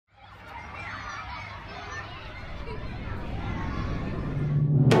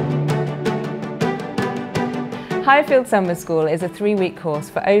Highfield Summer School is a 3-week course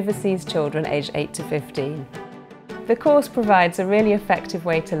for overseas children aged 8 to 15. The course provides a really effective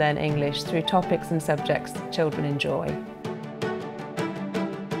way to learn English through topics and subjects that children enjoy.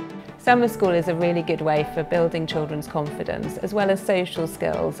 Summer school is a really good way for building children's confidence as well as social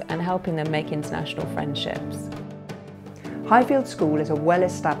skills and helping them make international friendships. Highfield School is a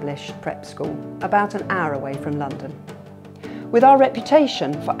well-established prep school, about an hour away from London. With our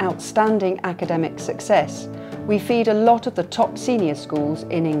reputation for outstanding academic success, we feed a lot of the top senior schools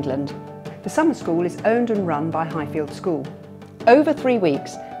in England. The summer school is owned and run by Highfield School. Over 3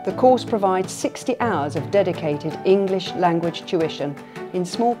 weeks, the course provides 60 hours of dedicated English language tuition in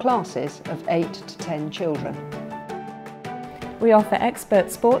small classes of 8 to 10 children. We offer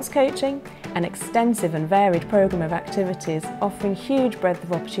expert sports coaching, an extensive and varied programme of activities offering huge breadth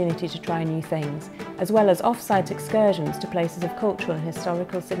of opportunity to try new things, as well as off-site excursions to places of cultural and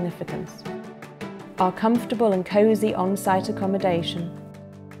historical significance. Our comfortable and cosy on-site accommodation,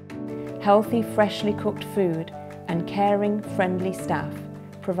 healthy, freshly cooked food and caring, friendly staff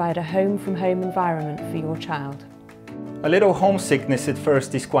provide a home-from-home environment for your child. A little homesickness at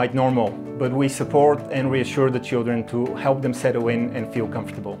first is quite normal, but we support and reassure the children to help them settle in and feel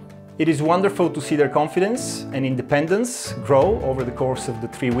comfortable. It is wonderful to see their confidence and independence grow over the course of the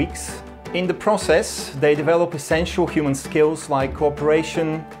 3 weeks. In the process, they develop essential human skills like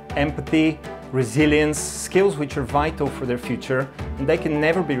cooperation, empathy, resilience, skills which are vital for their future, and they can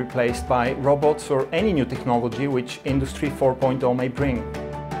never be replaced by robots or any new technology which Industry 4.0 may bring.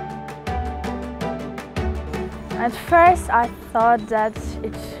 At first I thought that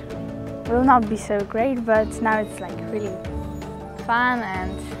it will not be so great, but now it's like really fun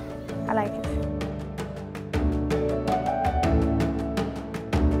and I like it.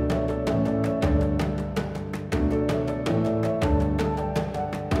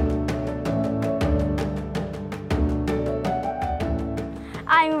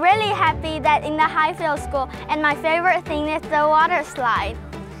 I'm really happy that in the Highfield School, and my favorite thing is the water slide.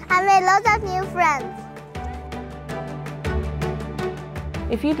 I made lots of new friends.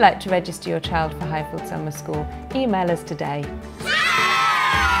 If you'd like to register your child for Highfield Summer School, email us today.